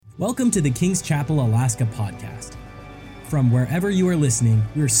Welcome to the King's Chapel, Alaska podcast. From wherever you are listening,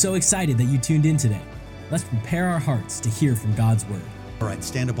 we are so excited that you tuned in today. Let's prepare our hearts to hear from God's Word. All right,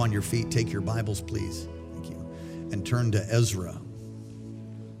 stand up on your feet. Take your Bibles, please. Thank you. And turn to Ezra.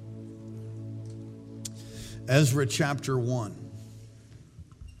 Ezra chapter 1.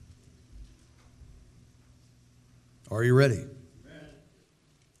 Are you ready?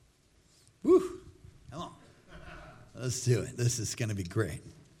 Woo. Come on. Let's do it. This is going to be great.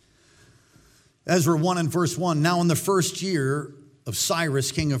 Ezra 1 and verse 1. Now in the first year of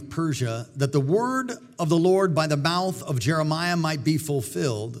Cyrus, king of Persia, that the word of the Lord by the mouth of Jeremiah might be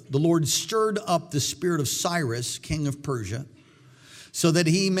fulfilled, the Lord stirred up the spirit of Cyrus, king of Persia, so that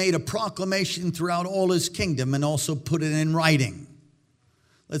he made a proclamation throughout all his kingdom and also put it in writing.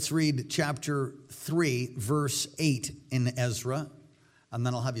 Let's read chapter 3, verse 8 in Ezra, and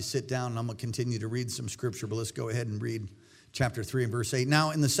then I'll have you sit down and I'm going to continue to read some scripture, but let's go ahead and read chapter 3 and verse 8.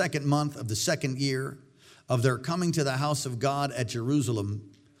 Now in the second month of the second year of their coming to the house of God at Jerusalem,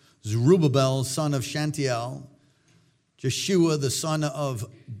 Zerubbabel, son of Shealtiel, Jeshua, the son of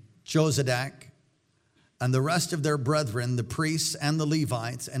Jozadak, and the rest of their brethren, the priests and the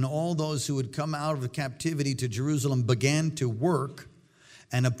Levites, and all those who had come out of the captivity to Jerusalem began to work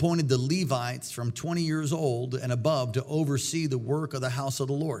and appointed the Levites from 20 years old and above to oversee the work of the house of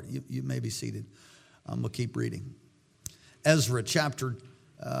the Lord. You may be seated. We'll keep reading. Ezra chapter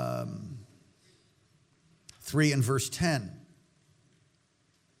 3 and verse 10.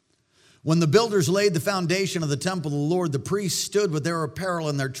 When the builders laid the foundation of the temple of the Lord, the priests stood with their apparel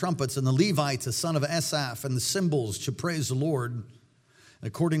and their trumpets, and the Levites, the son of Asaph, and the cymbals to praise the Lord,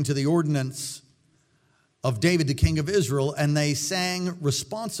 according to the ordinance of David, the king of Israel. And they sang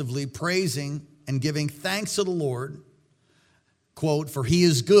responsively, praising and giving thanks to the Lord, quote, for he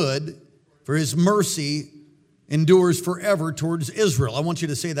is good, for his mercy endures forever towards Israel. I want you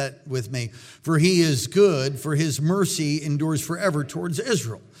to say that with me. For he is good, for his mercy endures forever towards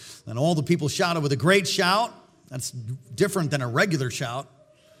Israel. And all the people shouted with a great shout. That's different than a regular shout.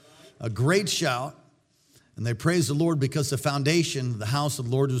 A great shout. And they praised the Lord because the foundation of the house of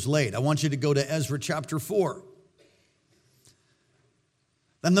the Lord was laid. I want you to go to Ezra chapter 4.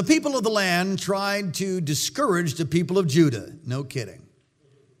 Then the people of the land tried to discourage the people of Judah. No kidding.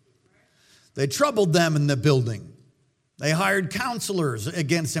 They troubled them in the building. They hired counselors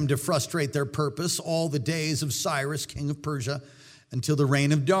against them to frustrate their purpose all the days of Cyrus, king of Persia, until the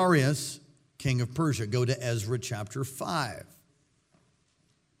reign of Darius, king of Persia. Go to Ezra chapter 5.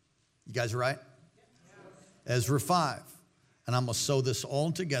 You guys all right? Ezra 5. And I'm going to sew this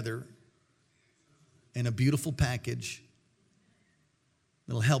all together in a beautiful package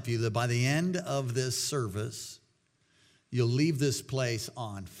that'll help you that by the end of this service, you'll leave this place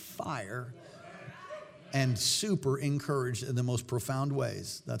on fire and super encouraged in the most profound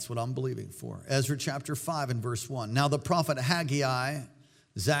ways. That's what I'm believing for. Ezra chapter 5 and verse 1. Now the prophet Haggai,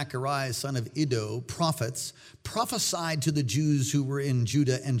 Zechariah, son of Iddo, prophets, prophesied to the Jews who were in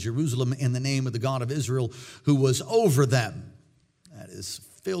Judah and Jerusalem in the name of the God of Israel, who was over them. That is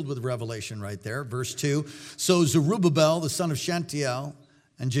filled with revelation right there. Verse 2. So Zerubbabel, the son of Shealtiel,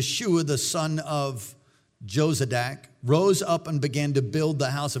 and Jeshua, the son of Jozadak, rose up and began to build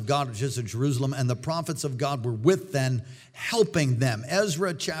the house of God, which is in Jerusalem, and the prophets of God were with them, helping them.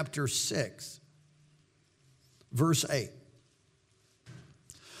 Ezra chapter 6, verse 8.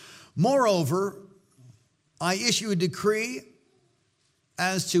 Moreover, I issue a decree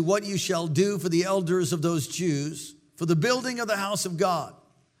as to what you shall do for the elders of those Jews for the building of the house of God.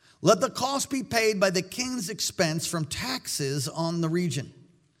 Let the cost be paid by the king's expense from taxes on the region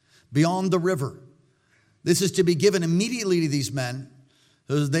beyond the river. This is to be given immediately to these men,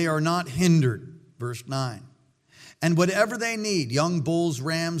 so they are not hindered. Verse 9. And whatever they need, young bulls,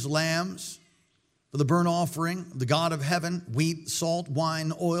 rams, lambs, for the burnt offering, the God of heaven, wheat, salt,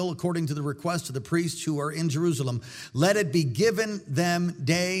 wine, oil, according to the request of the priests who are in Jerusalem, let it be given them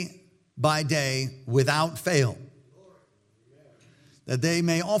day by day without fail, that they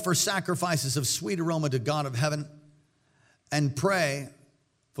may offer sacrifices of sweet aroma to God of heaven and pray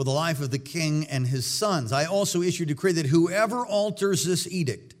for the life of the king and his sons. I also issue a decree that whoever alters this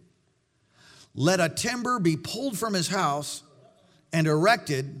edict, let a timber be pulled from his house and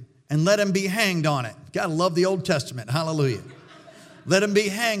erected, and let him be hanged on it. Gotta love the Old Testament. Hallelujah. Let him be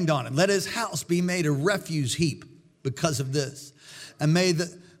hanged on it. Let his house be made a refuse heap because of this. And may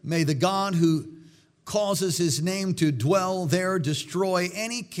the God who causes his name to dwell there destroy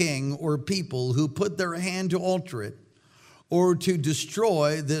any king or people who put their hand to alter it, or to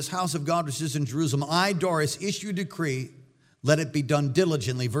destroy this house of God which is in Jerusalem. I, Darius, issue a decree, let it be done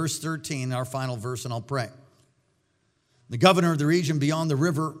diligently. Verse 13, our final verse, and I'll pray. The governor of the region beyond the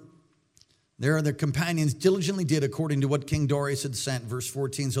river There the companions diligently did according to what King Darius had sent. Verse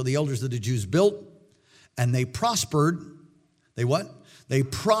 14, so the elders of the Jews built, and they prospered. They what? They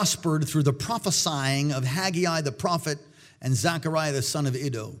prospered through the prophesying of Haggai the prophet and Zechariah the son of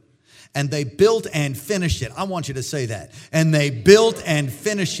Iddo. And they built and finished it. I want you to say that. And they built and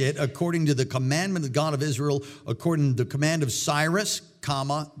finished it according to the commandment of the God of Israel, according to the command of Cyrus,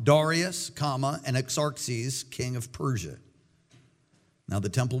 Darius, and Artaxerxes, king of Persia. Now the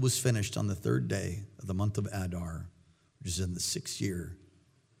temple was finished on the 3rd day of the month of Adar, which is in the 6th year,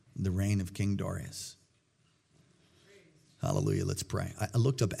 in the reign of King Darius. Hallelujah, let's pray. I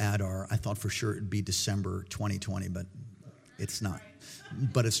looked up Adar. I thought for sure it'd be December 2020, but it's not.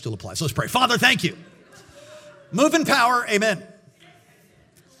 But it still applies. So let's pray. Father, thank you. Move in power. Amen.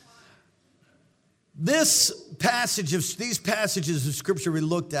 These passages of Scripture we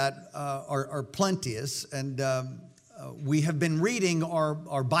looked at are plenteous, and we have been reading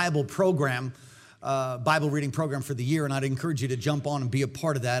our Bible program, Bible reading program for the year, and I'd encourage you to jump on and be a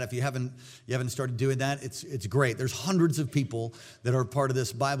part of that. If you haven't started doing that, it's great. There's hundreds of people that are part of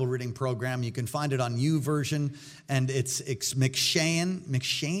this Bible reading program. You can find it on YouVersion, and it's McShaney.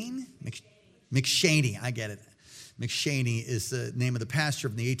 I get it. McShaney is the name of the pastor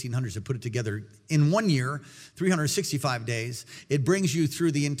from the 1800s that put it together in 1 year, 365 days. It brings you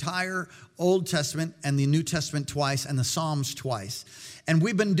through the entire Old Testament and the New Testament twice and the Psalms twice. And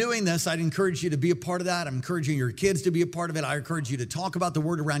we've been doing this. I'd encourage you to be a part of that. I'm encouraging your kids to be a part of it. I encourage you to talk about the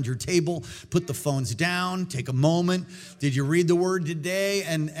word around your table. Put the phones down. Take a moment. Did you read the word today?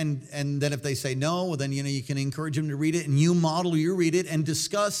 And then if they say no, well, then you can encourage them to read it. And you model, you read it, and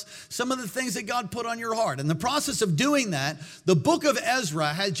discuss some of the things that God put on your heart. In the process of doing that, the book of Ezra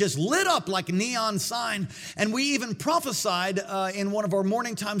has just lit up like a neon sign. And we even prophesied in one of our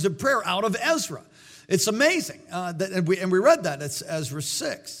morning times of prayer out of Ezra. It's amazing. And we read that. It's Ezra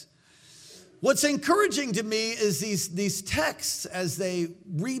 6. What's encouraging to me is these texts as they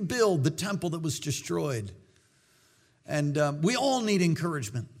rebuild the temple that was destroyed. And we all need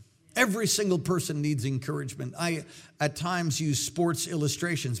encouragement. Every single person needs encouragement. I, at times, use sports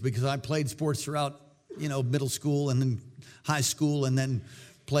illustrations because I played sports throughout, middle school and then high school and then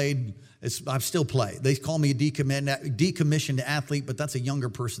played. I still play. They call me a decommissioned athlete, but that's a younger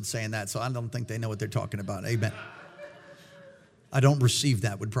person saying that, so I don't think they know what they're talking about. Amen. I don't receive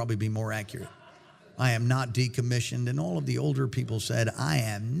that, would probably be more accurate. I am not decommissioned, and all of the older people said, I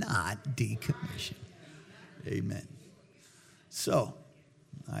am not decommissioned. Amen. So,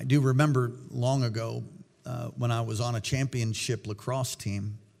 I do remember long ago when I was on a championship lacrosse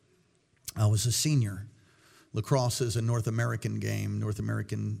team. I was a senior. Lacrosse is a Native American game.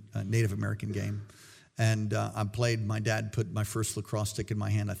 And my dad put my first lacrosse stick in my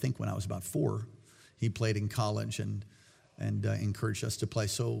hand, I think when I was about 4. He played in college and encouraged us to play.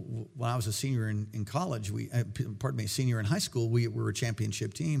 So when I was a senior in college, senior in high school, we were a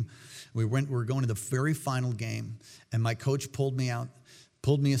championship team. We were going to the very final game, and my coach pulled me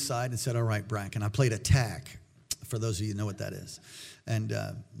aside and said, all right, Bracken. I played attack, for those of you who know what that is. And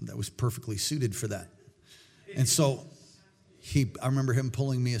that was perfectly suited for that. And so I remember him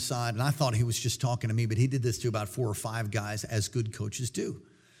pulling me aside, and I thought he was just talking to me, but he did this to about 4 or 5 guys, as good coaches do.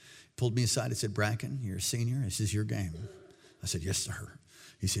 Pulled me aside and said, Bracken, you're a senior. This is your game. I said, yes, sir.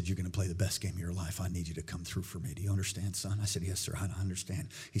 He said, you're going to play the best game of your life. I need you to come through for me. Do you understand, son? I said, yes, sir, I understand.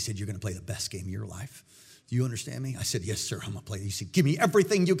 He said, you're going to play the best game of your life. Do you understand me? I said, yes, sir, I'm going to play. He said, give me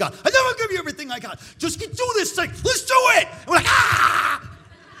everything you got. I said, I'll give you everything I got. Just do this thing. Let's do it. And we're like, ah!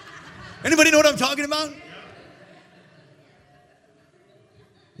 Anybody know what I'm talking about?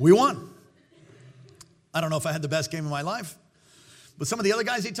 We won. I don't know if I had the best game of my life, but some of the other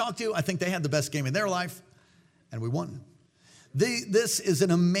guys he talked to, I think they had the best game in their life, and we won. This is an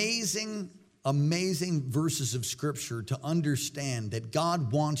amazing verses of Scripture to understand that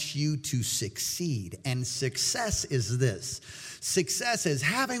God wants you to succeed, and success is this. Success is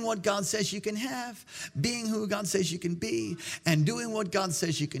having what God says you can have, being who God says you can be, and doing what God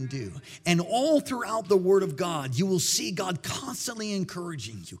says you can do. And all throughout the Word of God, you will see God constantly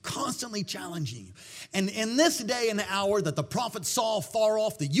encouraging you, constantly challenging you. And in this day and hour that the prophet saw far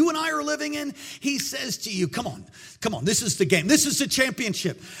off that you and I are living in, he says to you, come on, this is the game. This is the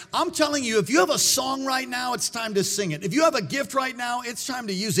championship. I'm telling you, if you have a song right now, it's time to sing it. If you have a gift right now, it's time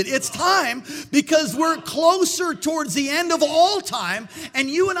to use it. It's time because we're closer towards the end of all time, and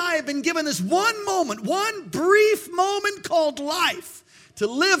you and I have been given this one moment, one brief moment called life to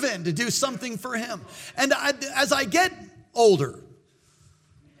live in, to do something for him. And as I get older,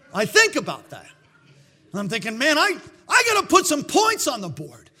 I think about that. I'm thinking, man, I got to put some points on the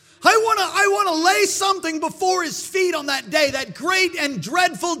board. I want to lay something before his feet on that day, that great and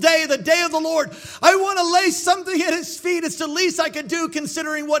dreadful day, the day of the Lord. I want to lay something at his feet. It's the least I could do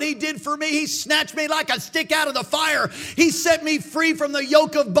considering what he did for me. He snatched me like a stick out of the fire. He set me free from the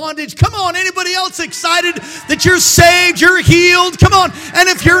yoke of bondage. Come on, anybody else excited that you're saved, you're healed? Come on. And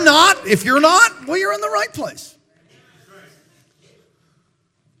if you're not, well, you're in the right place.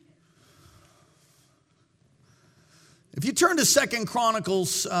 If you turn to 2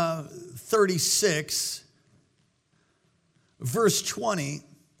 Chronicles 36, verse 20,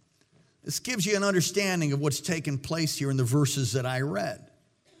 this gives you an understanding of what's taken place here in the verses that I read.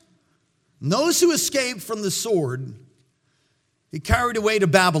 And those who escaped from the sword, he carried away to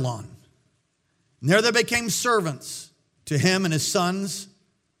Babylon. And there they became servants to him and his sons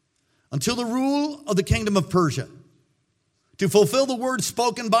until the rule of the kingdom of Persia, to fulfill the word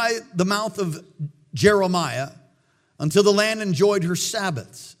spoken by the mouth of Jeremiah, until the land enjoyed her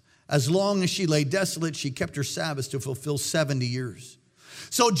Sabbaths. As long as she lay desolate, she kept her Sabbaths to fulfill 70 years.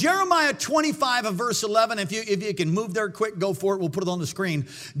 So Jeremiah 25 and verse 11, if you can move there quick, go for it. We'll put it on the screen.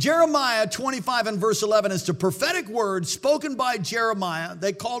 Jeremiah 25 and verse 11 is the prophetic word spoken by Jeremiah.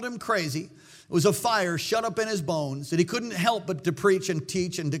 They called him crazy. It was a fire shut up in his bones that he couldn't help but to preach and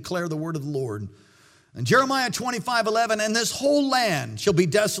teach and declare the word of the Lord. And Jeremiah 25:11, and this whole land shall be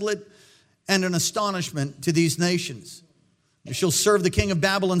desolate and an astonishment to these nations. You shall serve the king of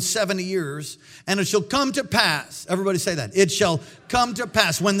Babylon 70 years, and it shall come to pass, everybody say that, it shall come to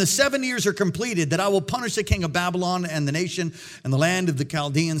pass when the 7 years are completed that I will punish the king of Babylon and the nation and the land of the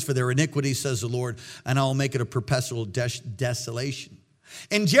Chaldeans for their iniquity, says the Lord, and I will make it a perpetual desolation.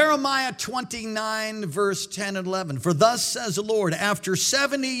 In Jeremiah 29, verse 10 and 11, for thus says the Lord, after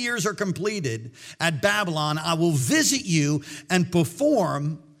 70 years are completed at Babylon, I will visit you and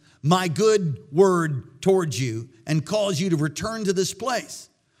perform my good word towards you and cause you to return to this place.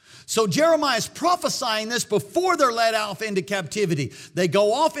 So Jeremiah is prophesying this before they're led off into captivity. They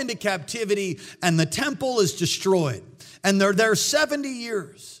go off into captivity and the temple is destroyed. And they're there 70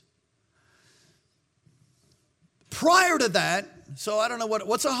 years. Prior to that, so I don't know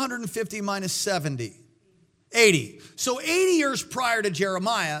what's 150 minus 70? 80. So 80 years prior to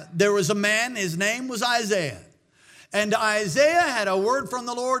Jeremiah, there was a man, his name was Isaiah. And Isaiah had a word from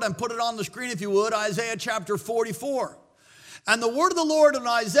the Lord, and put it on the screen if you would, Isaiah chapter 44. And the word of the Lord in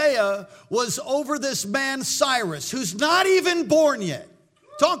Isaiah was over this man Cyrus, who's not even born yet.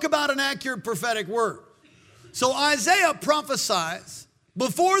 Talk about an accurate prophetic word. So Isaiah prophesies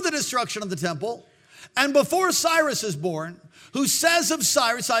before the destruction of the temple and before Cyrus is born, who says of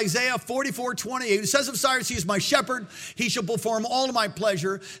Cyrus, Isaiah 44:28, who says of Cyrus, he is my shepherd, he shall perform all of my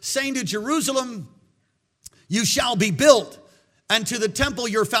pleasure, saying to Jerusalem, you shall be built, and to the temple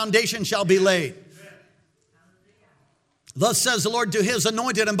your foundation shall be laid. Thus says the Lord to his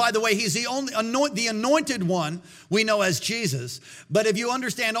anointed, and by the way, he's the anointed one we know as Jesus. But if you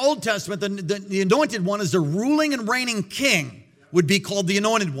understand Old Testament, the anointed one is the ruling and reigning king, would be called the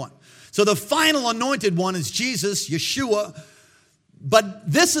anointed one. So the final anointed one is Jesus, Yeshua.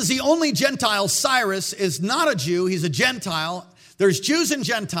 But this is the only Gentile. Cyrus is not a Jew, he's a Gentile. There's Jews and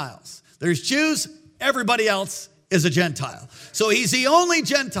Gentiles. There's Jews. Everybody else is a Gentile. So he's the only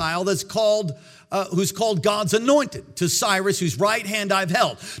Gentile that's called, who's called God's anointed. To Cyrus, whose right hand I've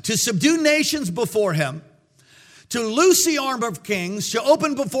held, to subdue nations before him, to loose the arm of kings, to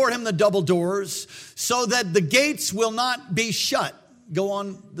open before him the double doors, so that the gates will not be shut. Go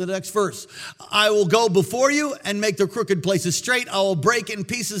on the next verse. I will go before you and make the crooked places straight. I will break in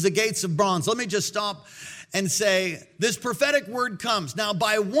pieces the gates of bronze. Let me just stop and say, this prophetic word comes. Now,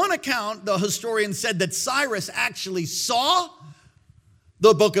 by one account, the historian said that Cyrus actually saw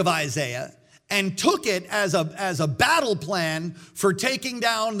the book of Isaiah and took it as a battle plan for taking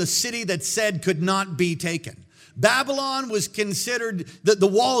down the city that said could not be taken. Babylon was considered, that the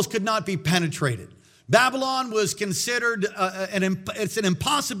walls could not be penetrated. Babylon was considered, it's an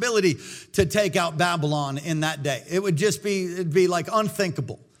impossibility to take out Babylon in that day. It would just be, it'd be like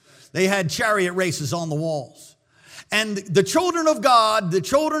unthinkable. They had chariot races on the walls. And the children of God, the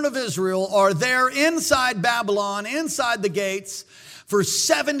children of Israel, are there inside Babylon, inside the gates, for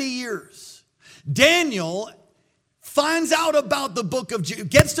 70 years. Daniel finds out about the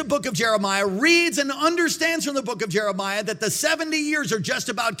gets the book of Jeremiah, reads and understands from the book of Jeremiah that the 70 years are just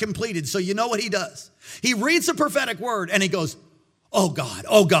about completed. So you know what he does? He reads the prophetic word and he goes, oh God,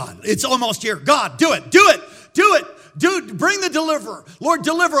 it's almost here. God, do it. Dude, bring the deliverer. Lord,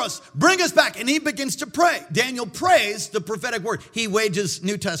 deliver us. Bring us back. And he begins to pray. Daniel prays the prophetic word. He wages,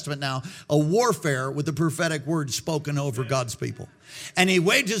 New Testament now, a warfare with the prophetic word spoken over God's people. And he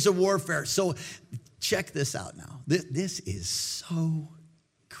wages a warfare. So check this out now. This is so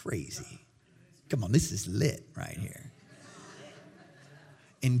crazy. Come on, this is lit right here.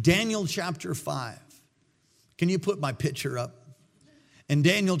 In Daniel chapter 5, can you put my picture up? In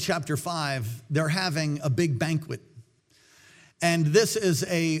Daniel chapter 5, they're having a big banquet. And this is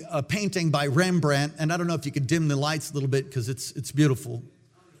a painting by Rembrandt. And I don't know if you could dim the lights a little bit because it's beautiful.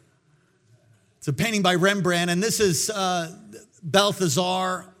 It's a painting by Rembrandt. And this is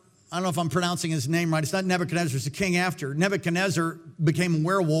Balthazar. I don't know if I'm pronouncing his name right. It's not Nebuchadnezzar. It's the king after. Nebuchadnezzar became a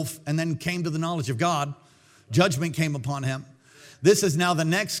werewolf and then came to the knowledge of God. Judgment came upon him. This is now the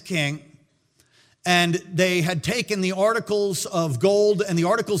next king. And they had taken the articles of gold and the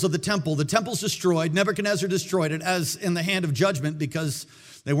articles of the temple. The temple's destroyed. Nebuchadnezzar destroyed it as in the hand of judgment because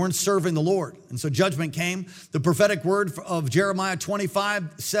they weren't serving the Lord. And so judgment came. The prophetic word of Jeremiah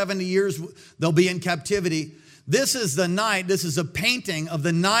 25, 70 years, they'll be in captivity. This is the night, this is a painting of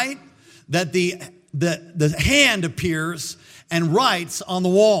the night that the hand appears and writes on the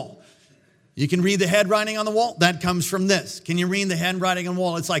wall. You can read the handwriting on the wall. That comes from this. Can you read the handwriting on the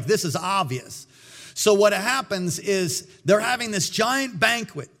wall? It's like, this is obvious. So what happens is they're having this giant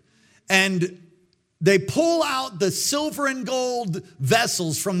banquet and they pull out the silver and gold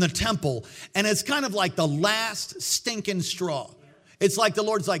vessels from the temple. And it's kind of like the last stinking straw. It's like the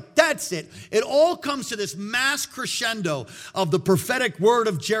Lord's like, that's it. It all comes to this mass crescendo of the prophetic word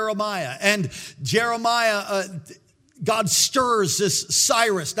of Jeremiah. And Jeremiah, God stirs this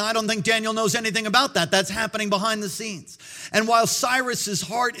Cyrus. Now, I don't think Daniel knows anything about that. That's happening behind the scenes. And while Cyrus's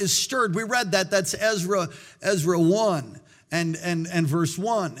heart is stirred, we read that. That's Ezra 1 and verse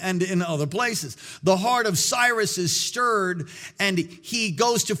 1 and in other places. The heart of Cyrus is stirred and he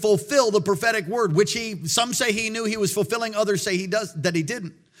goes to fulfill the prophetic word, which some say he knew he was fulfilling, others say that he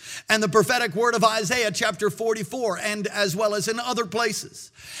didn't. And the prophetic word of Isaiah chapter 44 and as well as in other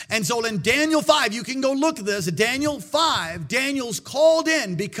places. And so in Daniel 5, you can go look at this. Daniel 5, Daniel's called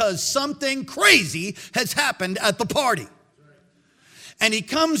in because something crazy has happened at the party. And he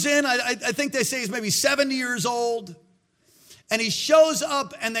comes in, I think they say he's maybe 70 years old. And he shows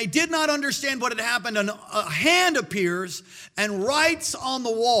up and they did not understand what had happened. And a hand appears and writes on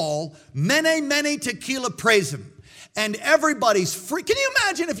the wall, Mene, Mene, Tequila, praise him. And everybody's free. Can you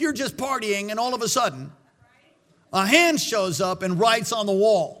imagine if you're just partying and all of a sudden a hand shows up and writes on the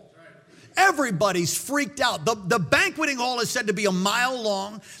wall? Everybody's freaked out. The banqueting hall is said to be a mile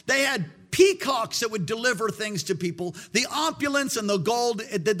long. They had peacocks that would deliver things to people. The opulence and the gold,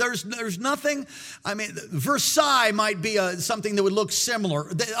 there's nothing. I mean, Versailles might be something that would look similar.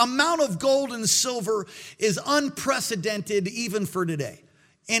 The amount of gold and silver is unprecedented even for today.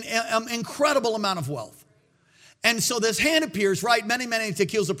 An incredible amount of wealth. And so this hand appears, right? Many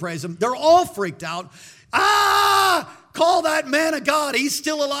tequilas praise him. They're all freaked out. Call that man of God. He's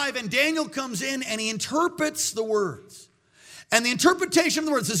still alive. And Daniel comes in and he interprets the words. And the interpretation of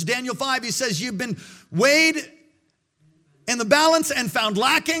the words, this is Daniel 5, he says, you've been weighed in the balance and found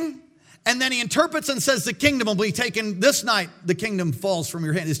lacking. And then he interprets and says, the kingdom will be taken this night. The kingdom falls from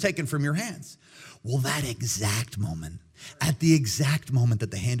your hand, is taken from your hands. Well, that exact moment, at the exact moment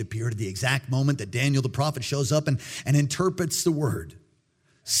that the hand appeared, at the exact moment that Daniel the prophet shows up and interprets the word,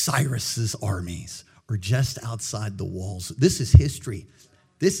 Cyrus's armies are just outside the walls. This is history.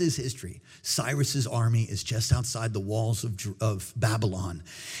 This is history. Cyrus's army is just outside the walls of Babylon.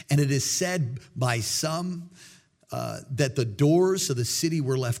 And it is said by some that the doors of the city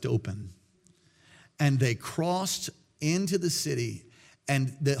were left open. And they crossed into the city.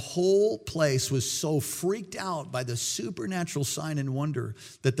 And the whole place was so freaked out by the supernatural sign and wonder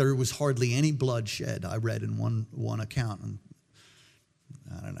that there was hardly any blood shed. I read in one account. And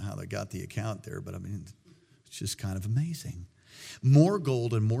I don't know how they got the account there, but I mean, it's just kind of amazing. More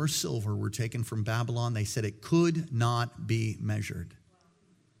gold and more silver were taken from Babylon. They said it could not be measured.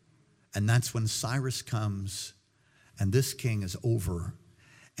 And that's when Cyrus comes, and this king is over.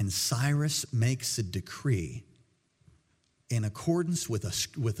 And Cyrus makes a decree in accordance with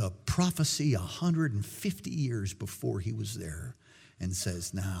a prophecy 150 years before he was there, and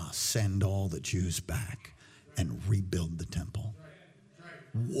says, now send all the Jews back and rebuild the temple.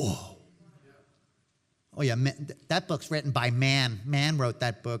 Whoa. Oh, yeah, that book's written by man. Man wrote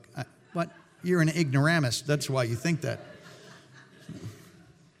that book. What? You're an ignoramus. That's why you think that.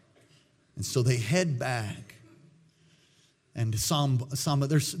 And so they head back. And Psalm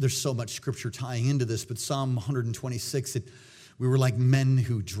there's so much scripture tying into this, but Psalm 126, we were like men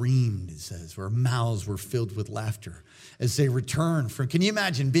who dreamed, it says, where mouths were filled with laughter as they return from, can you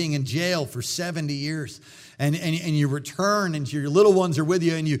imagine being in jail for 70 years and you return and your little ones are with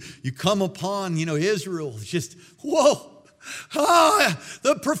you and you come upon, Israel. It's just, whoa.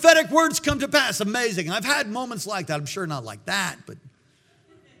 The prophetic words come to pass. Amazing. I've had moments like that. I'm sure not like that, but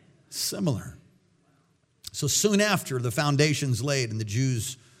similar. So soon after, the foundation's laid and the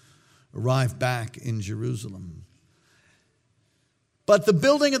Jews arrived back in Jerusalem. But the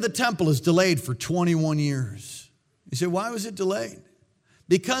building of the temple is delayed for 21 years. You say, why was it delayed?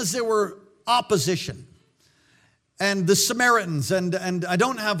 Because there were opposition. And the Samaritans, and I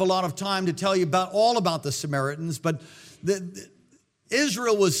don't have a lot of time to tell you all about the Samaritans, but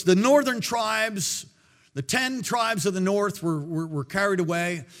Israel was the northern tribes. The 10 tribes of the north were carried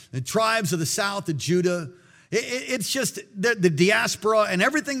away. The tribes of the south, of Judah. It's just the diaspora and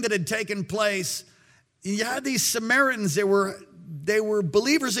everything that had taken place. You had these Samaritans, they were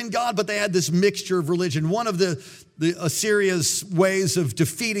believers in God, but they had this mixture of religion. One of the Assyria's ways of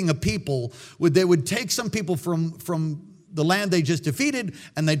defeating a people, they would take some people from the land they just defeated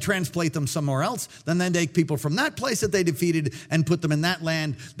and they'd transplant them somewhere else. Then they'd take people from that place that they defeated and put them in that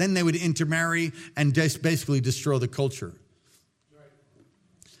land. Then they would intermarry and just basically destroy the culture.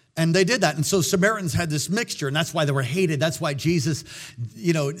 And they did that. And so Samaritans had this mixture, and that's why they were hated. That's why Jesus,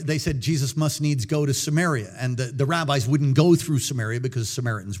 they said Jesus must needs go to Samaria. And the rabbis wouldn't go through Samaria because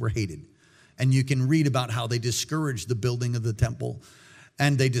Samaritans were hated. And you can read about how they discouraged the building of the temple,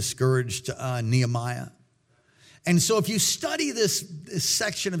 and they discouraged Nehemiah. And so if you study this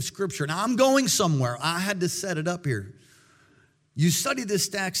section of Scripture, now I'm going somewhere. I had to set it up here. You study this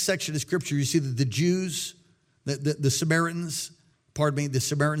section of Scripture, you see that the Jews, the Samaritans, the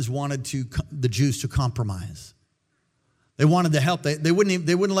Samaritans wanted the Jews to compromise. They wanted to help. They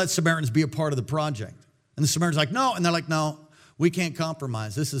wouldn't let Samaritans be a part of the project. And the Samaritans are like, no. And they're like, no, we can't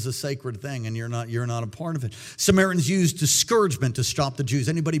compromise. This is a sacred thing, and you're not a part of it. Samaritans used discouragement to stop the Jews.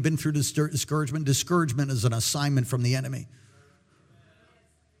 Anybody been through discouragement? Discouragement is an assignment from the enemy.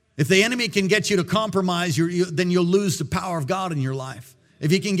 If the enemy can get you to compromise, then you'll lose the power of God in your life.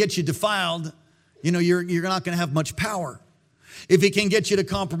 If he can get you defiled, you're not going to have much power. If he can get you to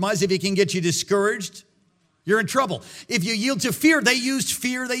compromise, if he can get you discouraged, you're in trouble. If you yield to fear, they used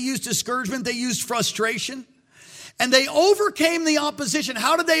discouragement, they used frustration, and they overcame the opposition.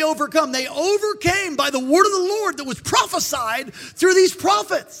 How did they overcome? They overcame by the word of the Lord that was prophesied through these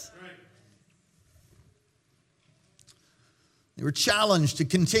prophets. They were challenged to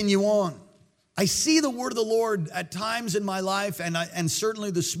continue on. I see the word of the Lord at times in my life, and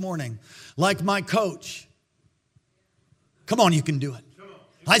certainly this morning, like my coach. Come on, you can do it.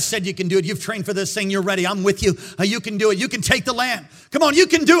 I said you can do it. You've trained for this thing. You're ready. I'm with you. You can do it. You can take the land. Come on, you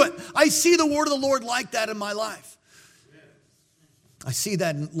can do it. I see the word of the Lord like that in my life. I see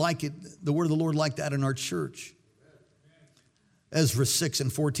that the word of the Lord like that in our church. Ezra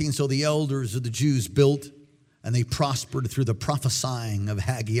 6:14. So the elders of the Jews built, and they prospered through the prophesying of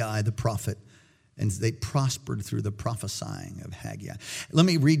Haggai the prophet. And they prospered through the prophesying of Haggai. Let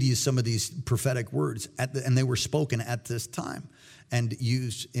me read you some of these prophetic words. And they were spoken at this time and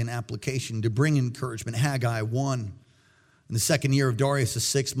used in application to bring encouragement. Haggai 1. In the second year of Darius, the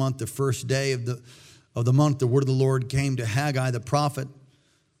 6th month, the first day of the month, the word of the Lord came to Haggai the prophet,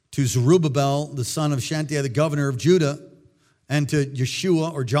 to Zerubbabel, the son of Shealtiel, the governor of Judah, and to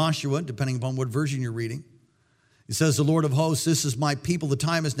Yeshua or Joshua, depending upon what version you're reading. It says, the Lord of hosts, this is my people. The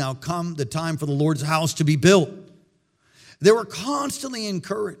time has now come, the time for the Lord's house to be built. They were constantly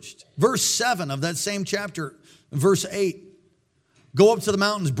encouraged. Verse 7 of that same chapter, verse 8. Go up to the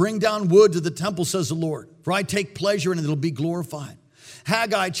mountains, bring down wood to the temple, says the Lord. For I take pleasure in it, it'll be glorified.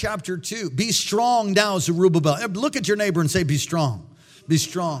 Haggai chapter 2. Be strong now, Zerubbabel. Look at your neighbor and say, be strong. Be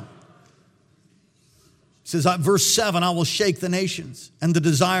strong. It says, verse 7, I will shake the nations,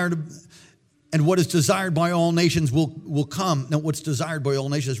 and what is desired by all nations will come. Now, what's desired by all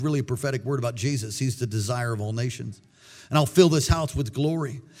nations is really a prophetic word about Jesus. He's the desire of all nations. And I'll fill this house with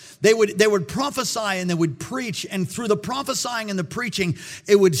glory. They would prophesy and they would preach. And through the prophesying and the preaching,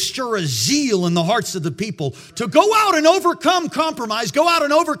 it would stir a zeal in the hearts of the people to go out and overcome compromise, go out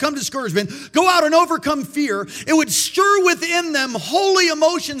and overcome discouragement, go out and overcome fear. It would stir within them holy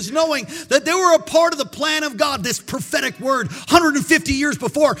emotions, knowing that they were a part of the plan of God, this prophetic word 150 years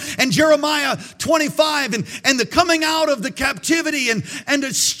before. And Jeremiah 25 and the coming out of the captivity and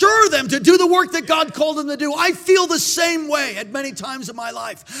to stir them to do the work that God called them to do. I feel the same way at many times in my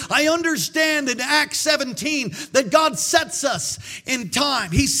life. I understand in Acts 17 that God sets us in time.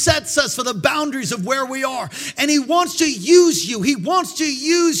 He sets us for the boundaries of where we are. And He wants to use you. He wants to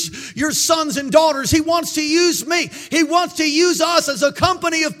use your sons and daughters. He wants to use me. He wants to use us as a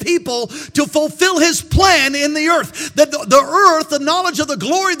company of people to fulfill His plan in the earth. That the earth, the knowledge of the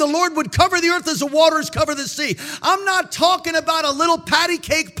glory of the Lord would cover the earth as the waters cover the sea. I'm not talking about a little patty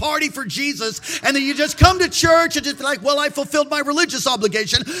cake party for Jesus and then you just come to church and just something like, well, I fulfilled my religious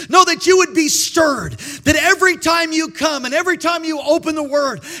obligation. No, that you would be stirred. That every time you come and every time you open the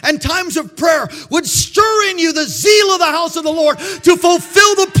Word and times of prayer would stir in you the zeal of the house of the Lord to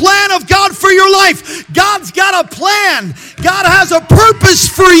fulfill the plan of God for your life. God's got a plan. God has a purpose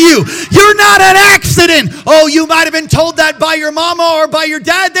for you. You're not an accident. Oh, you might have been told that by your mama or by your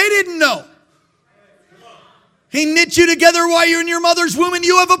dad. They didn't know. He knit you together while you're in your mother's womb, and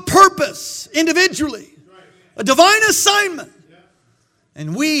you have a purpose individually, a divine assignment.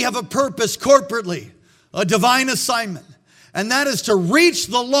 And we have a purpose corporately, a divine assignment. And that is to reach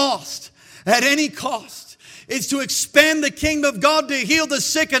the lost at any cost. It's to expand the kingdom of God, to heal the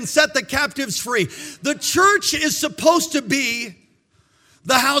sick and set the captives free. The church is supposed to be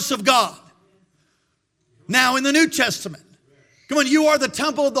the house of God. Now, in the New Testament, come on, you are the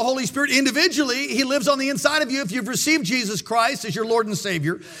temple of the Holy Spirit. Individually, He lives on the inside of you if you've received Jesus Christ as your Lord and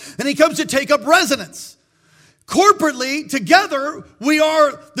Savior. And He comes to take up residence. Corporately, together, we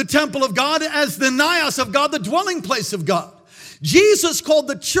are the temple of God as the naos of God, the dwelling place of God. Jesus called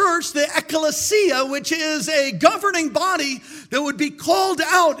the church the ecclesia, which is a governing body that would be called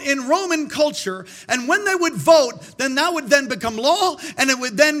out in Roman culture. And when they would vote, then that would then become law, and it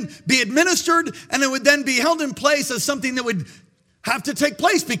would then be administered, and it would then be held in place as something that would have to take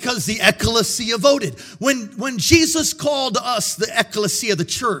place because the ecclesia voted. When Jesus called us the ecclesia, the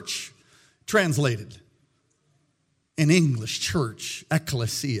church, translated in English, church,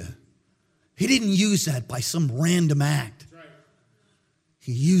 ecclesia, He didn't use that by some random act.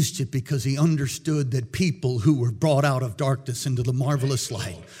 He used it because He understood that people who were brought out of darkness into the marvelous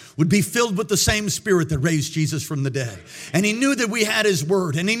light would be filled with the same Spirit that raised Jesus from the dead. And He knew that we had His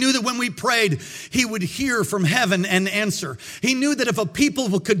word. And He knew that when we prayed, He would hear from heaven and answer. He knew that if a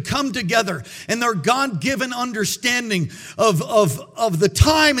people could come together in their God-given understanding of the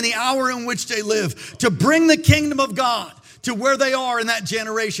time and the hour in which they live to bring the kingdom of God to where they are in that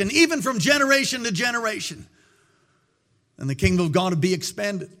generation, even from generation to generation, and the kingdom of God would be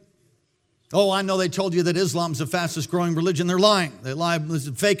expanded. Oh, I know they told you that Islam's the fastest growing religion. They're lying. They lie. This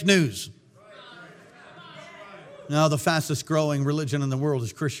is fake news. No, the fastest growing religion in the world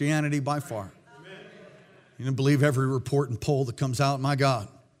is Christianity by far. You don't believe every report and poll that comes out? My God.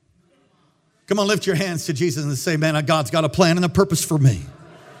 Come on, lift your hands to Jesus and say, man, God's got a plan and a purpose for me.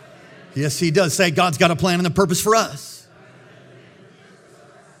 Yes, He does. Say, God's got a plan and a purpose for us.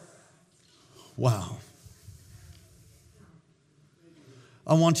 Wow.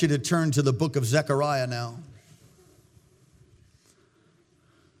 I want you to turn to the book of Zechariah now.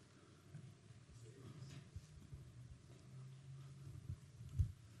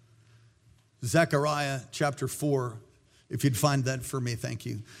 Zechariah chapter 4. If you'd find that for me, thank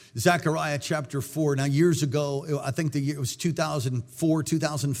you. Zechariah chapter 4. Now, years ago, I think the year it was 2004,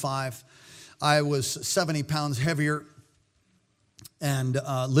 2005. I was 70 pounds heavier and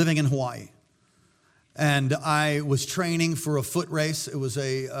living in Hawaii. And I was training for a foot race. It was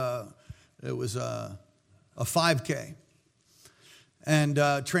a 5K.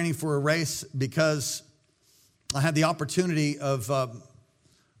 And training for a race because I had the opportunity of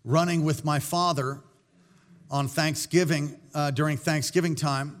running with my father on Thanksgiving, during Thanksgiving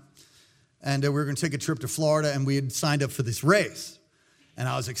time. And we were going to take a trip to Florida, and we had signed up for this race. And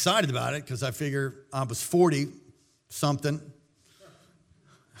I was excited about it because I figured I was 40-something.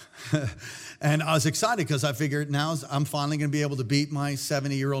 And I was excited because I figured now I'm finally going to be able to beat my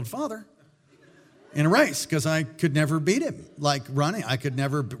 70-year-old father in a race because I could never beat him. Like running, I could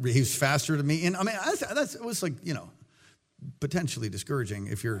never, he was faster than me. And I mean, it was like, potentially discouraging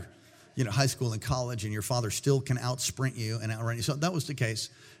if you're, high school and college and your father still can out-sprint you and outrun you. So that was the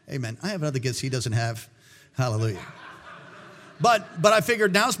case. Amen. I have other gifts He doesn't have. Hallelujah. But I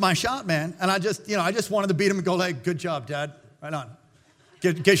figured now's my shot, man. And I just wanted to beat him and go, hey, good job, Dad. Right on.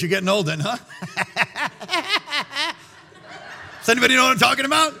 In case you're getting old then, huh? Does anybody know what I'm talking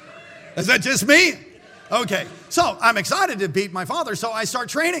about? Is that just me? Okay. So I'm excited to beat my father, so I start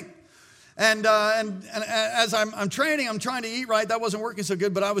training. And as I'm training, I'm trying to eat right. That wasn't working so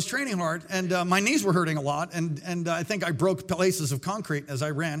good, but I was training hard. And my knees were hurting a lot. And I think I broke places of concrete as I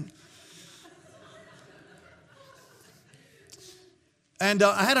ran. And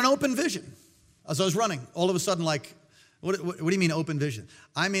I had an open vision as I was running. All of a sudden, like, what do you mean open vision?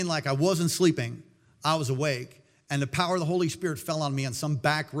 I mean like I wasn't sleeping, I was awake, and the power of the Holy Spirit fell on me on some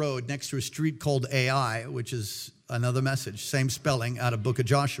back road next to a street called Ai, which is another message, same spelling out of Book of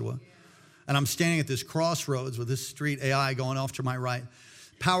Joshua. And I'm standing at this crossroads with this street Ai going off to my right.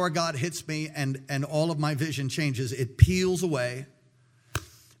 Power of God hits me, and all of my vision changes. It peels away,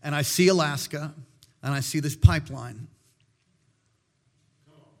 and I see Alaska, and I see this pipeline.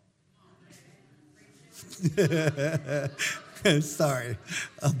 Sorry.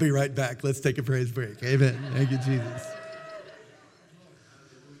 I'll be right back. Let's take a praise break. Amen. Thank you, Jesus.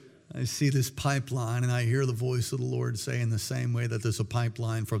 I see this pipeline, and I hear the voice of the Lord say in the same way that there's a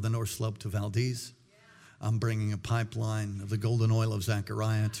pipeline from the North Slope to Valdez. I'm bringing a pipeline of the golden oil of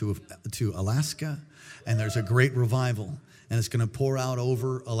Zechariah to Alaska, and there's a great revival. And it's going to pour out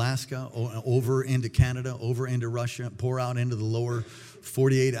over Alaska, over into Canada, over into Russia, pour out into the lower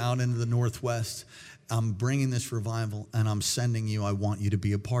 48, out into the Northwest. I'm bringing this revival, and I'm sending you. I want you to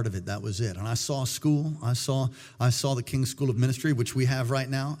be a part of it. That was it. And I saw a school. I saw the King's School of Ministry, which we have right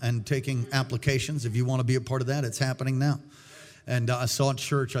now, and taking applications. If you want to be a part of that, it's happening now. And I saw a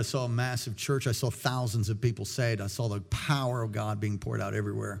church. I saw a massive church. I saw thousands of people saved. I saw the power of God being poured out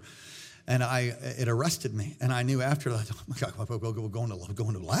everywhere. And it arrested me. And I knew after that, oh my God, we're going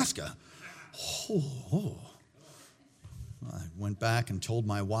to Alaska. Oh. I went back and told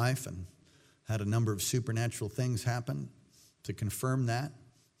my wife and had a number of supernatural things happen to confirm that.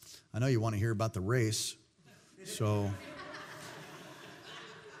 I know you want to hear about the race. So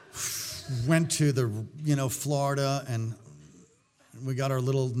went to Florida, and we got our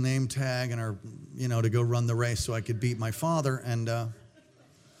little name tag and to go run the race so I could beat my father. And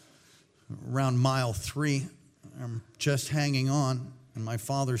around mile 3, I'm just hanging on, and my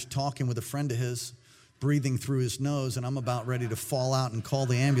father's talking with a friend of his, breathing through his nose, and I'm about ready to fall out and call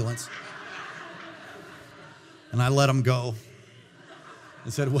the ambulance. And I let him go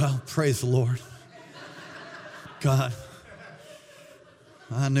and said, well, praise the Lord. God,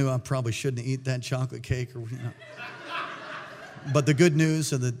 I knew I probably shouldn't eat that chocolate cake. But the good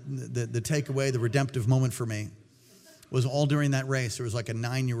news and the takeaway, the redemptive moment for me, was all during that race. There was like a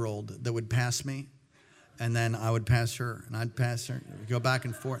 9-year-old that would pass me, and then I would pass her, and I'd pass her. We'd go back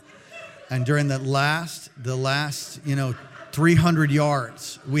and forth. And during the last 300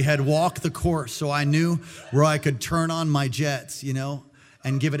 yards, we had walked the course, so I knew where I could turn on my jets,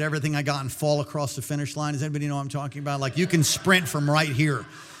 and give it everything I got and fall across the finish line. Does anybody know what I'm talking about? Like, you can sprint from right here.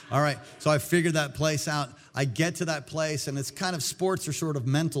 All right, so I figured that place out. I get to that place, and it's kind of, sports are sort of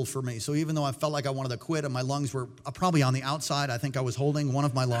mental for me. So even though I felt like I wanted to quit and my lungs were probably on the outside, I think I was holding one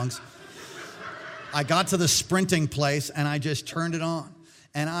of my lungs. I got to the sprinting place, and I just turned it on.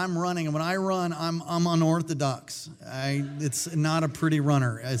 And I'm running, and when I run, I'm unorthodox. It's not a pretty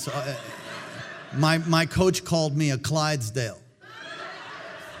runner. My coach called me a Clydesdale.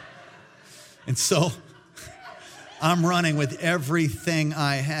 And so I'm running with everything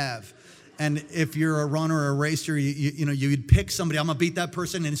I have. And if you're a runner or a racer, you'd pick somebody. I'm going to beat that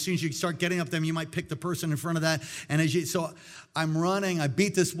person. And as soon as you start getting up them, you might pick the person in front of that. And so I'm running. I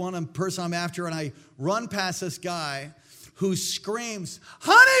beat this one person I'm after, and I run past this guy who screams,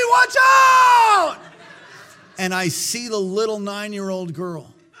 "Honey, watch out!" And I see the little 9-year-old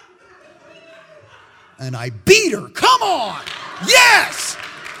girl. And I beat her. Come on. Yes.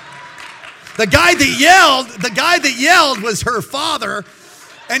 The guy that yelled was her father.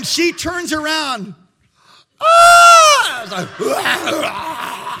 And she turns around.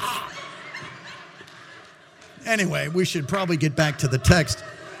 Anyway, we should probably get back to the text.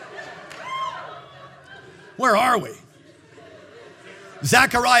 Where are we?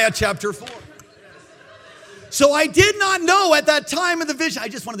 Zechariah chapter 4. So I did not know at that time of the vision. I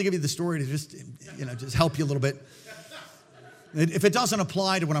just wanted to give you the story to just help you a little bit. If it doesn't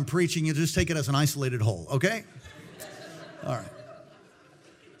apply to what I'm preaching, you just take it as an isolated whole, okay? All right.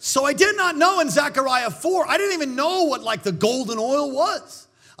 So I did not know in Zechariah 4, I didn't even know what the golden oil was.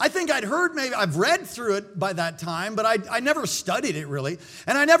 I think I'd heard, maybe I've read through it by that time, but I never studied it really.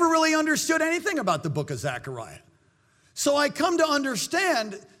 And I never really understood anything about the book of Zechariah. So I come to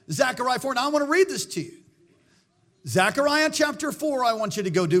understand Zechariah 4. Now I want to read this to you. Zechariah chapter 4, I want you to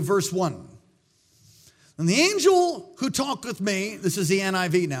go do verse 1. And the angel who talked with me, this is the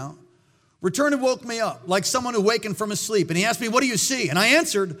NIV now, returned and woke me up like someone who wakened from his sleep. And he asked me, "What do you see?" And I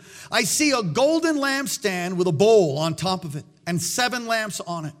answered, "I see a golden lampstand with a bowl on top of it and 7 lamps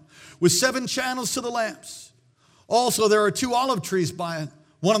on it with 7 channels to the lamps. Also, there are 2 olive trees by it,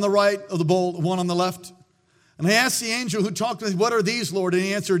 one on the right of the bowl, one on the left." And I asked the angel who talked with me, "What are these, Lord?" And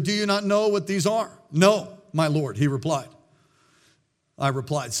he answered, "Do you not know what these are?" "No, my Lord," he replied. I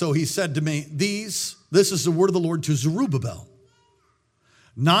replied. So he said to me, this is the word of the Lord to Zerubbabel.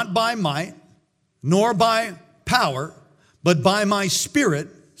 "Not by might, nor by power, but by my spirit,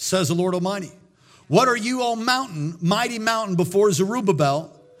 says the Lord Almighty. What are you, O mountain, mighty mountain, before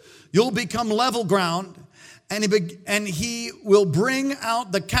Zerubbabel? You'll become level ground, and he will bring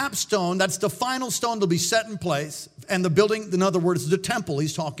out the capstone." That's the final stone to be set in place. And the building, in other words, the temple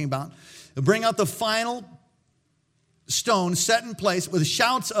he's talking about. He'll bring out the final stone set in place with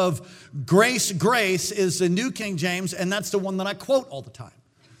shouts of grace, grace is the New King James, and that's the one that I quote all the time.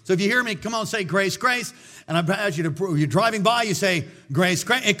 So if you hear me, come on, say grace, grace. And I ask you to, you're driving by, you say grace,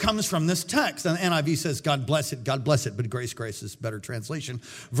 grace. It comes from this text. And the NIV says, God bless it, God bless it. But grace, grace is better translation.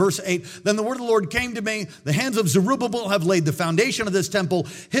 Verse 8, then the word of the Lord came to me. The hands of Zerubbabel have laid the foundation of this temple.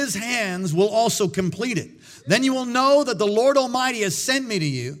 His hands will also complete it. Then you will know that the Lord Almighty has sent me to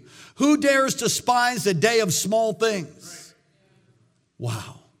you. Who dares despise the day of small things?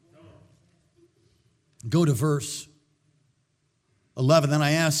 Wow. Go to verse 11, then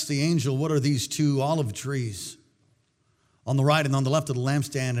I asked the angel, what are these two olive trees on the right and on the left of the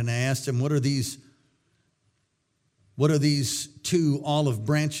lampstand? And I asked him, what are these two olive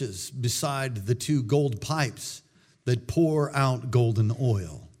branches beside the two gold pipes that pour out golden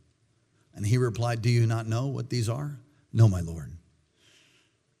oil? And he replied, do you not know what these are? No, my Lord.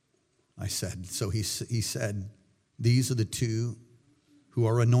 I said, so he said, these are the two who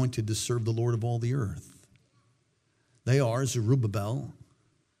are anointed to serve the Lord of all the earth. They are Zerubbabel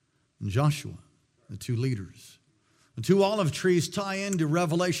and Joshua, the two leaders. The two olive trees tie into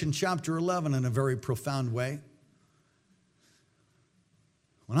Revelation chapter 11 in a very profound way.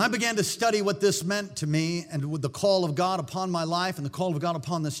 When I began to study what this meant to me and with the call of God upon my life and the call of God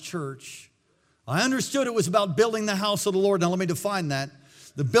upon this church, I understood it was about building the house of the Lord. Now let me define that.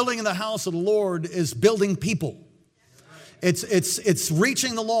 The building of the house of the Lord is building people. It's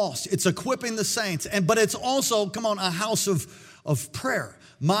reaching the lost. It's equipping the saints. But it's also, come on, a house of prayer.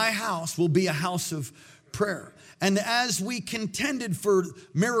 My house will be a house of prayer. And as we contended for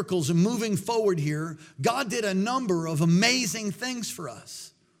miracles and moving forward here, God did a number of amazing things for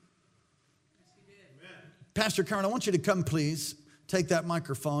us. Pastor Karen, I want you to come, please. Take that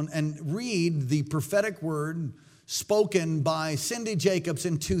microphone and read the prophetic word spoken by Cindy Jacobs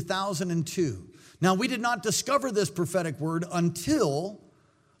in 2002. Now, we did not discover this prophetic word until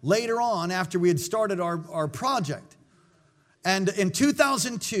later on after we had started our project. And in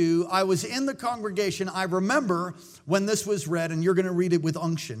 2002, I was in the congregation. I remember when this was read, and you're going to read it with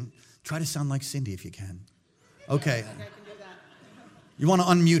unction. Try to sound like Cindy if you can. Okay. You want to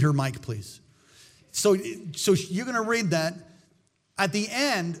unmute her mic, please. So you're going to read that. At the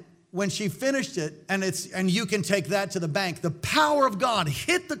end, when she finished it, and you can take that to the bank, the power of God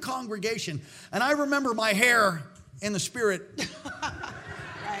hit the congregation. And I remember my hair in the spirit.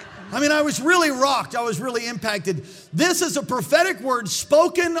 I mean, I was really rocked. I was really impacted. This is a prophetic word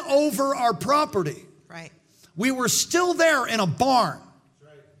spoken over our property. Right. We were still there in a barn.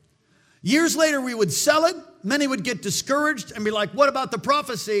 Years later, we would sell it. Many would get discouraged and be like, what about the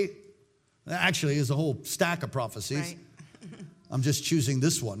prophecy? Actually, there's a whole stack of prophecies. Right. I'm just choosing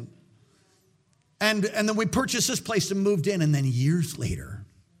this one. And then we purchased this place and moved in. And then years later,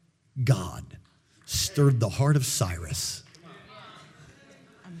 God stirred the heart of Cyrus.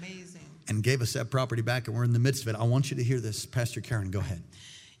 Amazing. And gave us that property back, and we're in the midst of it. I want you to hear this. Pastor Karen, go ahead.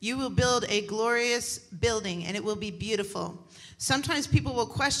 You will build a glorious building, and it will be beautiful. Sometimes people will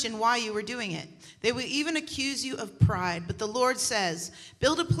question why you were doing it. They will even accuse you of pride. But the Lord says,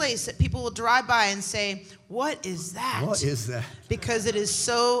 build a place that people will drive by and say, what is that? What is that? Because it is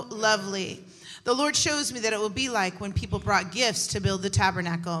so lovely. The Lord shows me that it will be like when people brought gifts to build the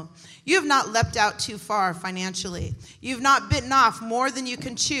tabernacle. You have not leapt out too far financially. You've not bitten off more than you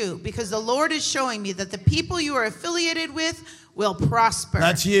can chew, because the Lord is showing me that the people you are affiliated with will prosper.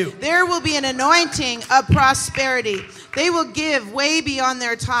 That's you. There will be an anointing of prosperity. They will give way beyond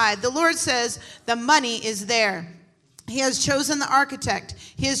their tithe. The Lord says the money is there. He has chosen the architect.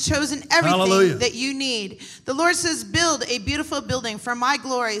 He has chosen everything Hallelujah. that you need. The Lord says, build a beautiful building for my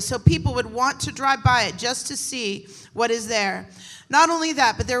glory, so people would want to drive by it just to see what is there. Not only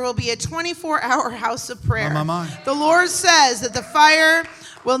that, but there will be a 24-hour house of prayer. My. The Lord says that the fire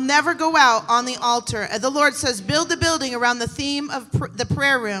will never go out on the altar. And the Lord says, build the building around the theme of the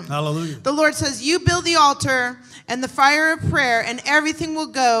prayer room. Hallelujah. The Lord says, you build the altar and the fire of prayer, and everything will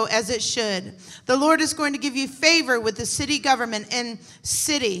go as it should. The Lord is going to give you favor with the city government and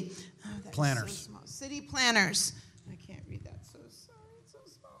city planners. So city planners. I can't read that. So sorry. It's so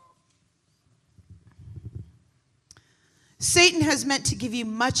small. Satan has meant to give you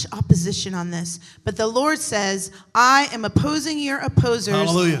much opposition on this, but the Lord says, I am opposing your opposers.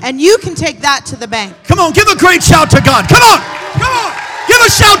 Hallelujah. And you can take that to the bank. Come on, give a great shout to God. Come on. Come on. Give a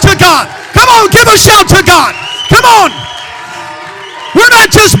shout to God. Come on, give a shout to God. Come on. We're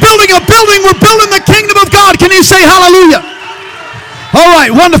not just building a building, we're building the kingdom of God. Can you say hallelujah? All right,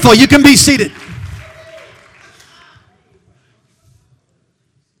 wonderful. You can be seated.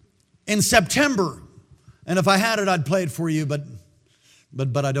 In September, and if I had it, I'd play it for you, but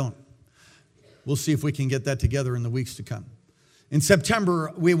I don't. We'll see if we can get that together in the weeks to come. In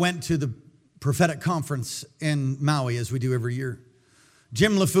September, we went to the prophetic conference in Maui, as we do every year.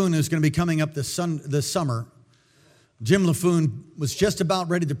 Jim LaFoon is going to be coming up this summer. Jim LaFoon was just about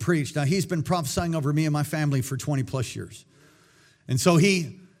ready to preach. Now, he's been prophesying over me and my family for 20 plus years. And so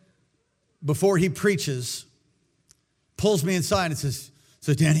before he preaches, pulls me inside and says,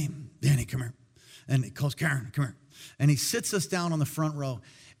 Danny, come here. And he calls Karen, come here. And he sits us down on the front row.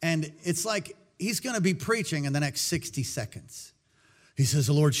 And it's like he's going to be preaching in the next 60 seconds. He says,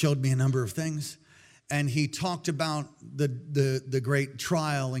 the Lord showed me a number of things. And he talked about the great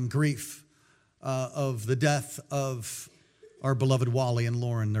trial and grief of the death of our beloved Wally and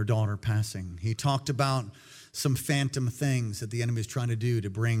Lauren, their daughter, passing. He talked about some phantom things that the enemy is trying to do to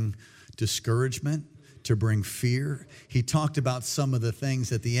bring discouragement, to bring fear. He talked about some of the things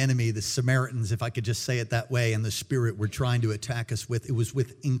that the enemy, the Samaritans, if I could just say it that way, and the spirit were trying to attack us with. It was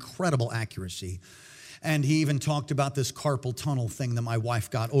with incredible accuracy. And he even talked about this carpal tunnel thing that my wife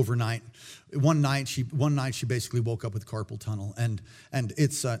got overnight. One night she basically woke up with carpal tunnel, and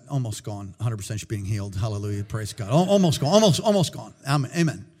it's almost gone. 100% she's being healed. Hallelujah, praise God. Almost gone, almost gone.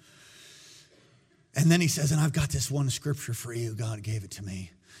 Amen. And then he says, and I've got this one scripture for you. God gave it to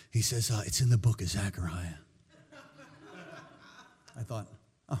me. He says, it's in the book of Zechariah. I thought,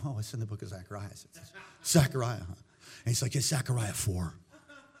 oh, it's in the book of Zechariah. Zechariah, huh? And he's like, it's Zechariah 4.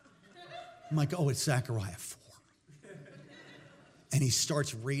 I'm like, oh, it's Zechariah 4. And he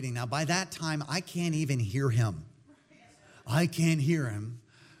starts reading. Now, by that time, I can't even hear him. I can't hear him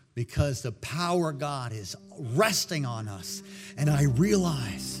because the power of God is resting on us. And I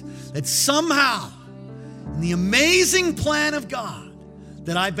realize that somehow, in the amazing plan of God,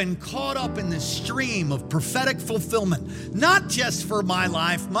 that I've been caught up in this stream of prophetic fulfillment, not just for my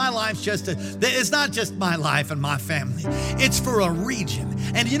life. My life's it's not just my life and my family. It's for a region.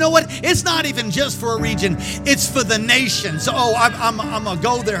 And you know what? It's not even just for a region. It's for the nations. Oh, I'm going to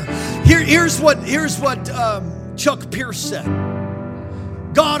go there. Here's what Chuck Pierce said.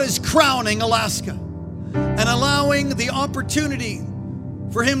 God is crowning Alaska and allowing the opportunity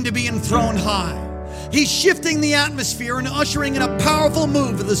for him to be enthroned high. He's shifting the atmosphere and ushering in a powerful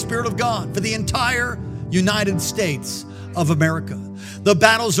move of the Spirit of God for the entire United States of America. The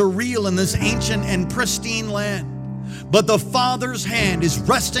battles are real in this ancient and pristine land, but the Father's hand is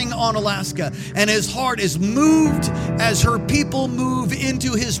resting on Alaska, and his heart is moved as her people move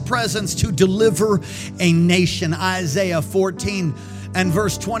into his presence to deliver a nation. Isaiah 14 and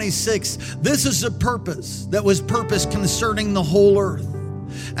verse 26, this is a purpose that was purposed concerning the whole earth.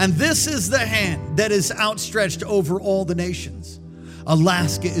 And this is the hand that is outstretched over all the nations.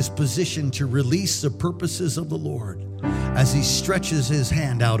 Alaska is positioned to release the purposes of the Lord as he stretches his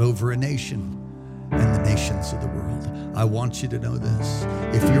hand out over a nation and the nations of the world. I want you to know this.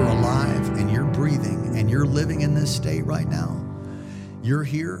 If you're alive and you're breathing and you're living in this state right now, you're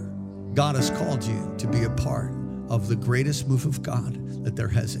here. God has called you to be a part of the greatest move of God that there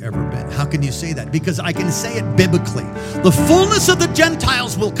has ever been. How can you say that? Because I can say it biblically. The fullness of the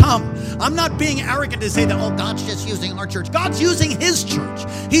Gentiles will come. I'm not being arrogant to say that, oh, God's just using our church. God's using his church.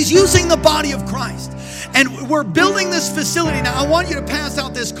 He's using the body of Christ. And we're building this facility. Now, I want you to pass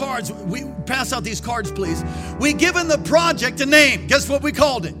out these cards. Pass out these cards, please. We've given the project a name. Guess what we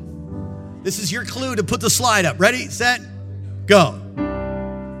called it? This is your clue to put the slide up. Ready, set, go.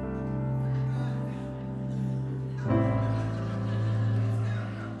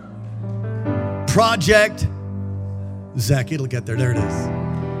 Project Zach. It'll get there. There it is.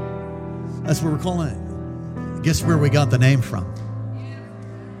 That's what we're calling it. Guess where we got the name from?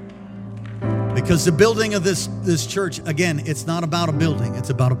 Because the building of this church, again, it's not about a building.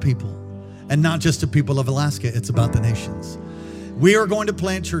 It's about a people. And not just the people of Alaska. It's about the nations. We are going to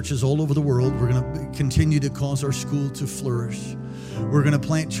plant churches all over the world. We're going to continue to cause our school to flourish. We're going to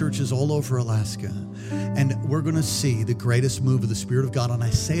plant churches all over Alaska. And we're going to see the greatest move of the Spirit of God. And I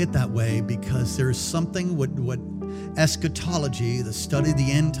say it that way because there is something, what eschatology, the study of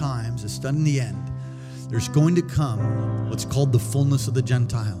the end times, the study in the end, there's going to come what's called the fullness of the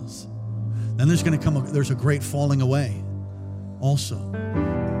Gentiles. Then there's a great falling away also.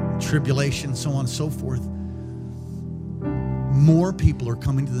 Tribulation, so on and so forth. More people are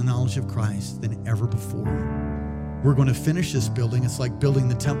coming to the knowledge of Christ than ever before. We're going to finish this building. It's like building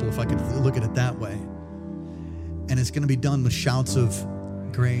the temple, if I could look at it that way. And it's going to be done with shouts of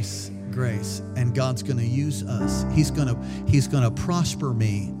grace, grace. And God's going to use us. He's going to prosper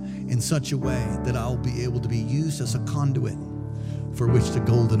me in such a way that I'll be able to be used as a conduit for which the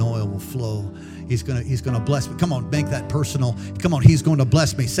golden oil will flow. He's going to bless me. Come on, make that personal. Come on, he's going to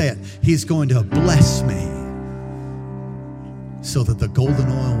bless me. Say it. He's going to bless me so that the golden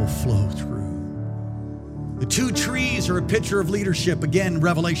oil will flow through. The two trees are a picture of leadership. Again,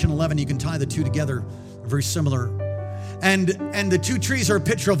 Revelation 11, you can tie the two together, very similar. And the two trees are a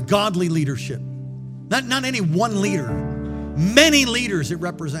picture of godly leadership. Not any one leader, many leaders it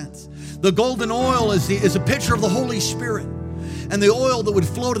represents. The golden oil is a picture of the Holy Spirit. And the oil that would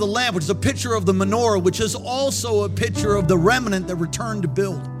flow to the lamp, which is a picture of the menorah, which is also a picture of the remnant that returned to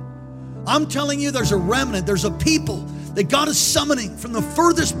build. I'm telling you, there's a remnant, there's a people that God is summoning from the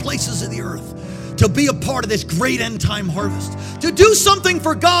furthest places of the earth to be a part of this great end time harvest, to do something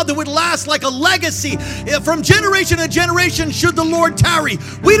for God that would last like a legacy from generation to generation should the Lord tarry.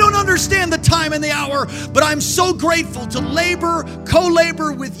 We don't understand the time and the hour, but I'm so grateful to labor,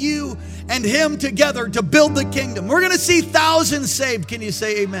 co-labor with you and Him together to build the kingdom. We're going to see thousands saved. Can you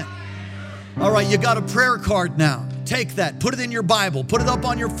say amen? All right, you got a prayer card now. Take that, put it in your Bible, put it up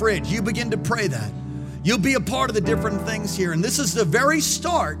on your fridge. You begin to pray that. You'll be a part of the different things here. And this is the very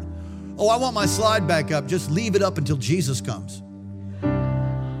start. Oh, I want my slide back up. Just leave it up until Jesus comes.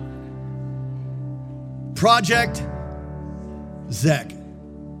 Project Zek.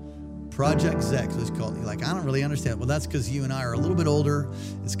 Project Zek, let's call it. You're like, I don't really understand. Well, that's because you and I are a little bit older.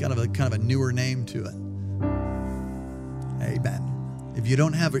 It's kind of a newer name to it. Amen. If you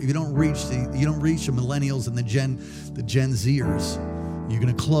don't reach the millennials and the Gen Zers, you're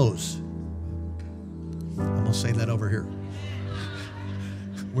going to close. I'm going to say that over here.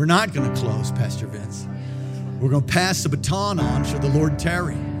 We're not going to close, Pastor Vince. We're going to pass the baton on should the Lord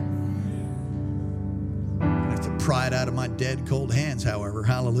tarry. I have to pry it out of my dead, cold hands, however.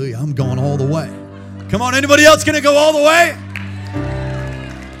 Hallelujah. I'm going all the way. Come on, anybody else going to go all the way?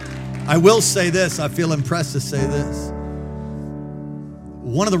 I will say this. I feel impressed to say this.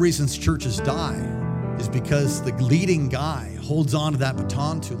 One of the reasons churches die is because the leading guy holds on to that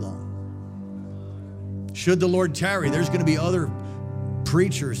baton too long. Should the Lord tarry, there's going to be other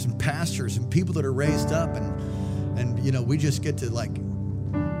preachers and pastors and people that are raised up and you know, we just get to like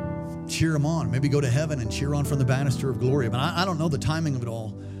cheer them on, maybe go to heaven and cheer on from the banister of glory. But I don't know the timing of it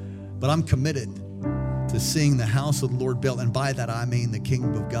all, but I'm committed to seeing the house of the Lord built, and by that I mean the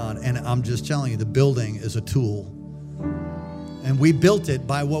kingdom of God. And I'm just telling you, the building is a tool, and we built it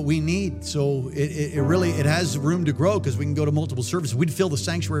by what we need. So it really has room to grow because we can go to multiple services. We'd fill the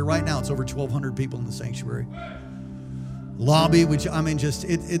sanctuary right now. It's over 1,200 people in the sanctuary. Lobby, which I mean,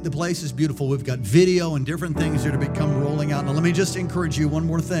 the place is beautiful. We've got video and different things that are to become rolling out. Now, let me just encourage you one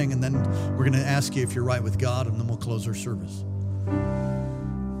more thing, and then we're going to ask you if you're right with God, and then we'll close our service.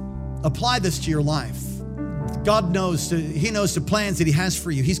 Apply this to your life. God knows, He knows the plans that He has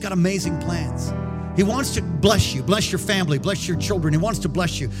for you. He's got amazing plans. He wants to bless you, bless your family, bless your children. He wants to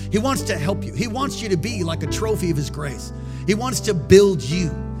bless you. He wants to help you. He wants you to be like a trophy of His grace. He wants to build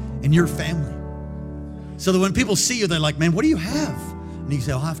you and your family. So that when people see you, they're like, man, what do you have? And you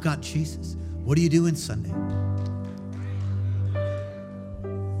say, oh, I've got Jesus. What are you doing Sunday?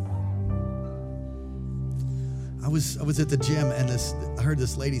 I was at the gym and I heard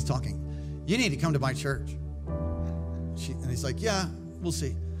this lady's talking. You need to come to my church. And he's like, yeah, we'll see.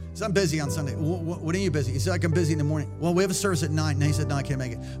 He said, I'm busy on Sunday. What are you busy? He said, like, I'm busy in the morning. Well, we have a service at 9. And he said, no, I can't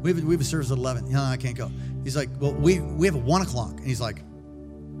make it. We have a service at 11. No, I can't go. He's like, well, we have a 1 o'clock. And he's like,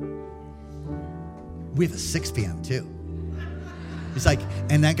 we have a 6 p.m. too. He's like,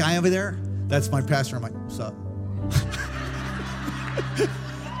 and that guy over there, that's my pastor. I'm like, what's up?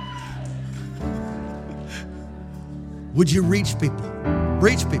 Would you reach people?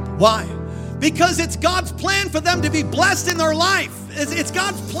 Reach people. Why? Because it's God's plan for them to be blessed in their life. It's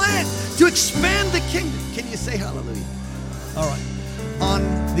God's plan to expand the kingdom. Can you say hallelujah? All right. On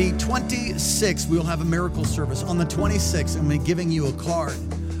the 26th, we'll have a miracle service. On the 26th, I'm giving you a card,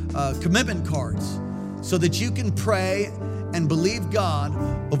 commitment cards, so that you can pray and believe God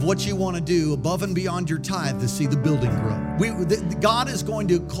of what you want to do above and beyond your tithe to see the building grow. God is going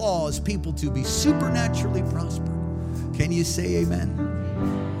to cause people to be supernaturally prospered. Can you say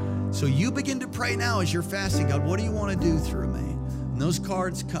amen? So you begin to pray now as you're fasting. God, what do you want to do through me? When those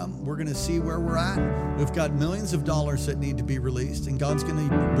cards come, we're going to see where we're at. We've got millions of dollars that need to be released, and God's going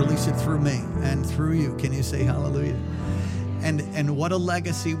to release it through me and through you. Can you say hallelujah? And what a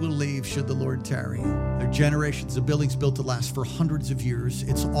legacy we'll leave should the Lord tarry. There are generations of buildings built to last for hundreds of years.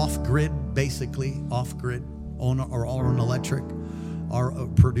 It's off-grid, basically, off-grid, on our own electric,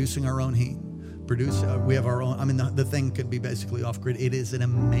 producing our own heat. We have our own, I mean, the thing can be basically off-grid. It is an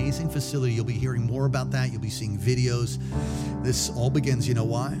amazing facility. You'll be hearing more about that. You'll be seeing videos. This all begins, you know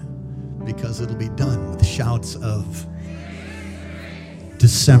why? Because it'll be done with shouts of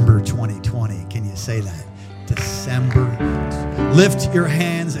December 2020. Can you say that? December. Lift your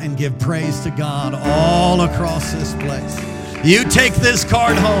hands and give praise to God all across this place. You take this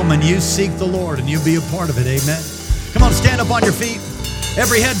card home and you seek the Lord and you be a part of it. Amen. Come on, stand up on your feet.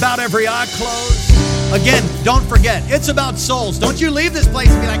 Every head bowed, every eye closed. Again, don't forget, it's about souls. Don't you leave this place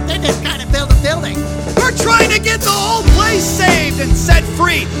and be like, they just got to build a building. We're trying to get the whole place saved and set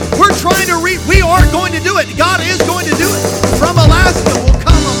free. We're trying to we are going to do it. God is going to do it. From Alaska will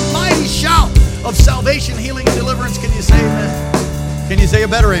come a mighty shout of salvation, healing, and deliverance. Can you say amen? Can you say a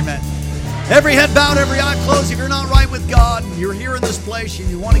better amen? Every head bowed, every eye closed. If you're not right with God, you're here in this place and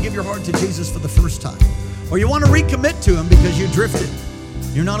you want to give your heart to Jesus for the first time, or you want to recommit to Him because you drifted,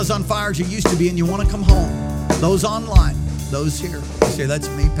 you're not as on fire as you used to be, and you want to come home. Those online, those here, you say, that's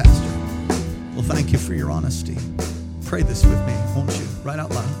me, Pastor. Well, thank you for your honesty. Pray this with me, won't you? Right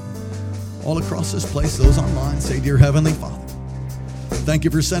out loud. All across this place, those online, say, Dear Heavenly Father, thank you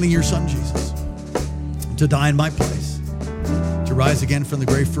for sending your Son, Jesus, to die in my place, to rise again from the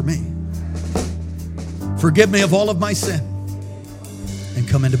grave for me. Forgive me of all of my sin and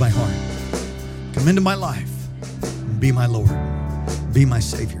come into my heart. Come into my life and be my Lord. Be my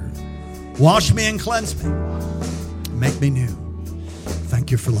Savior. Wash me and cleanse me. Make me new.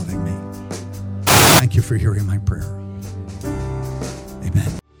 Thank you for loving me. Thank you for hearing my prayer.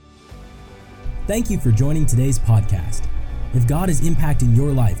 Amen. Thank you for joining today's podcast. If God is impacting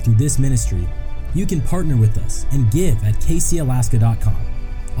your life through this ministry, you can partner with us and give at kcalaska.com.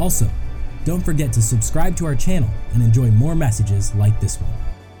 Also, don't forget to subscribe to our channel and enjoy more messages like this one.